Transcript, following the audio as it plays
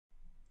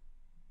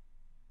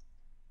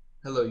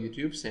Hello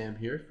YouTube, Sam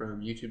here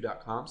from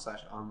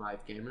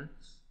youtube.com/onlivegamer,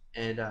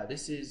 and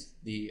this is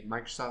the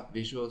Microsoft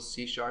Visual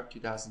C#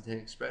 2010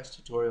 Express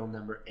tutorial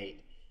number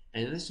 8.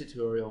 And in this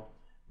tutorial,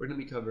 we're going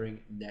to be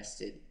covering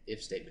nested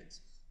if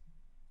statements.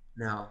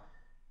 Now,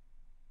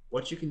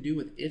 what you can do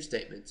with if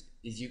statements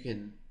is you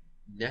can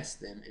nest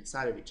them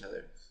inside of each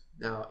other.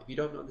 Now, if you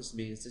don't know what this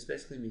means, this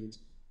basically means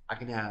I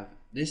can have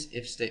this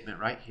if statement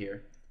right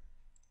here,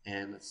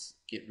 and let's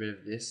get rid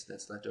of this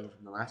that's left over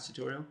from the last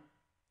tutorial.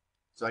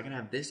 So I can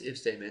have this if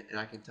statement and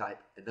I can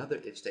type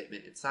another if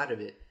statement inside of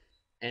it,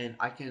 and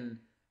I can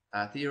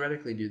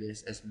theoretically do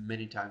this as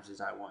many times as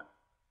I want.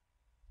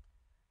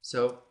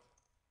 So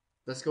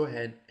let's go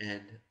ahead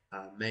and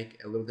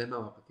make a little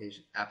demo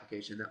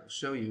application that will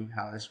show you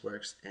how this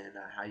works and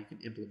how you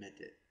can implement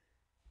it.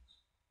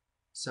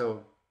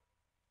 So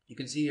you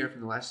can see here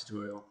from the last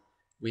tutorial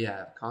we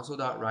have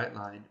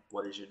console.writeLine,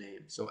 what is your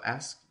name? So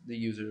ask the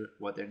user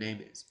what their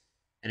name is,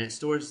 and it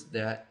stores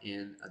that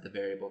in the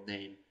variable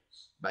name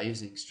by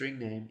using string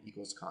name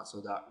equals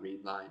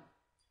console.readLine.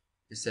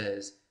 It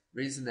says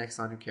reads the next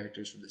line of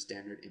characters from the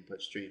standard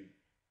input stream.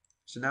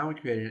 So now we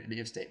created an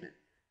if statement.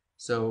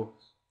 So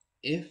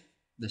if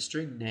the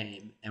string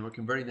name, and we're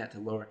converting that to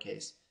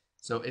lowercase,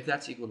 so if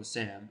that's equal to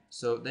Sam,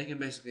 so they can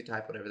basically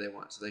type whatever they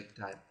want. So they can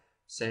type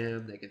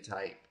Sam, they can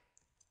type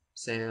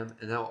Sam,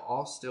 and that will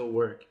all still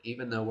work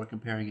even though we're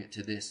comparing it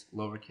to this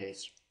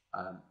lowercase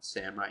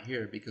Sam right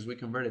here, because we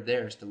converted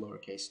theirs to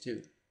lowercase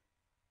too.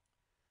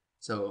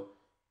 So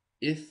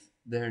if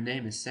their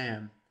name is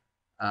Sam,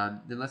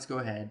 then let's go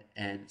ahead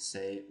and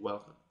say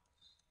welcome.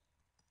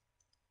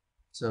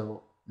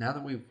 So now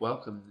that we've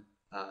welcomed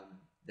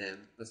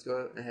them, let's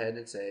go ahead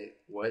and say,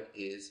 what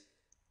is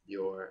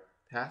your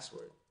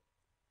password?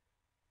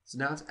 So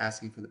now it's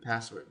asking for the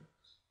password.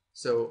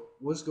 So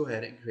we'll just go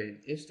ahead and create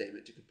an if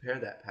statement to compare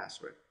that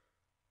password.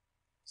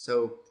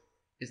 So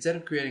instead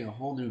of creating a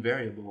whole new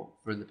variable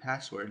for the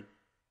password,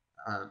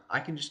 I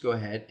can just go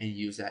ahead and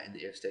use that in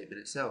the if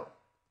statement itself.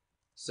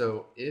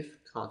 So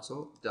if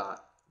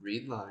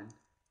console.readLine,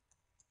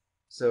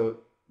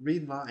 so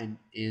readLine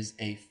is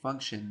a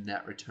function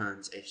that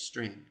returns a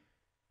string.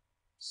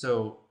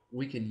 So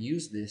we can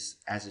use this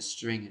as a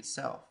string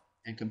itself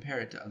and compare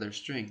it to other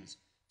strings.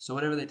 So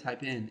whatever they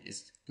type in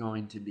is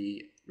going to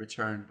be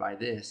returned by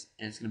this,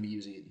 and it's going to be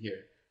using it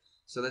here.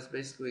 So that's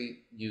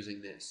basically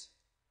using this.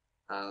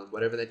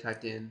 Whatever they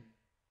typed in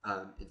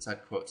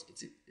inside quotes,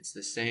 it's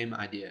the same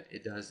idea.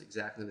 It does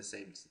exactly the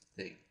same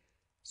thing.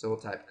 So we'll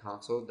type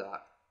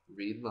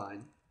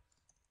console.readLine,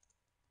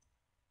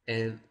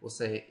 and we'll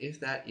say if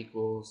that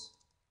equals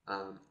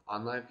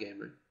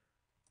onlivegamer,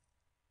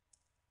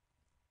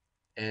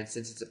 and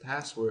since it's a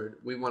password,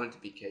 we want it to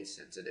be case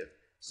sensitive.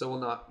 So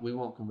we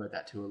won't convert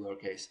that to a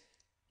lowercase,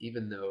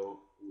 even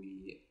though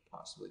we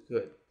possibly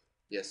could.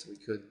 Yes, we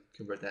could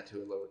convert that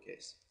to a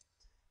lowercase,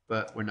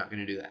 but we're not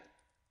going to do that.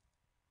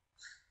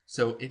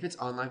 So if it's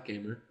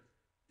onlivegamer,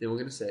 then we're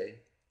going to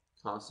say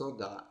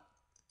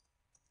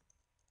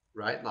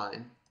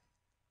console.writeLine,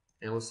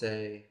 and we'll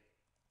say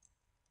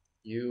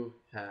you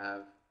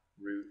have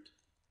root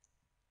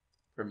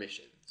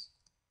permissions.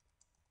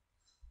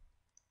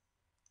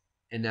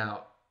 And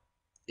now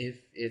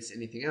if it's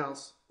anything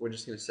else, we're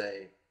just going to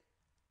say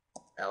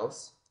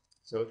else.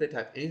 So if they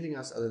type anything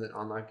else other than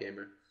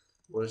onlivegamer,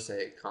 we'll just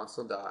say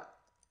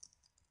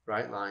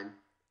console.writeLine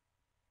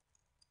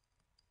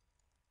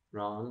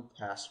wrong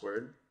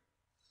password,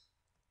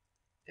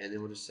 and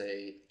then we'll just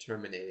say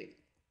terminating.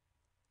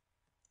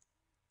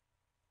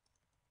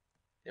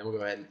 And we'll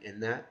go ahead and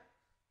end that.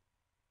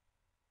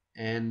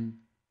 And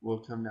we'll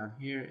come down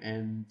here,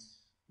 and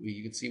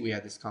you can see we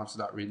have this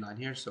console.readLine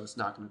here, so it's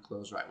not going to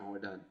close right when we're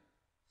done.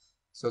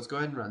 So let's go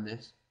ahead and run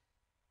this.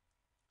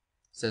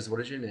 It says,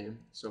 what is your name?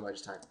 So I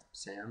just type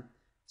Sam.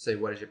 Say,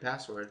 what is your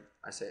password?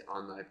 I say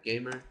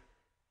onlivegamer,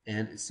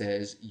 and it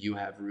says you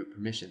have root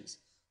permissions.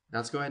 Now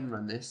let's go ahead and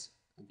run this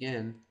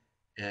again,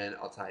 and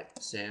I'll type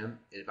Sam,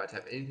 and if I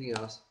type anything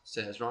else, it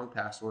says wrong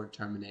password,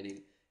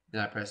 terminating,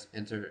 then I press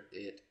enter,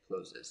 it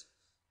closes.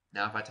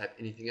 Now if I type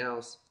anything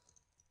else,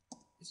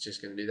 it's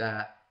just going to do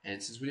that,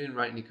 and since we didn't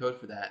write any code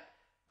for that,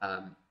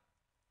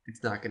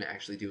 it's not going to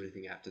actually do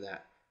anything after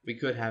that. We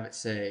could have it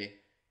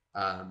say,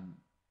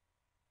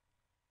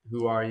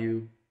 who are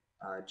you,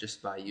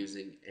 just by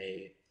using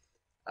a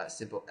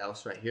simple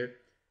else right here.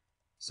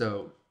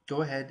 So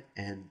go ahead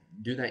and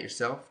do that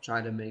yourself.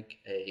 Try to make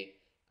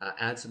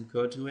add some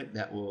code to it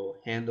that will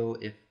handle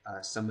if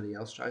somebody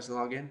else tries to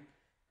log in.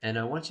 And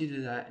once you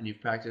do that and you've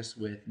practiced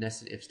with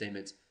nested if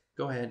statements,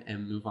 go ahead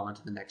and move on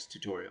to the next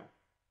tutorial.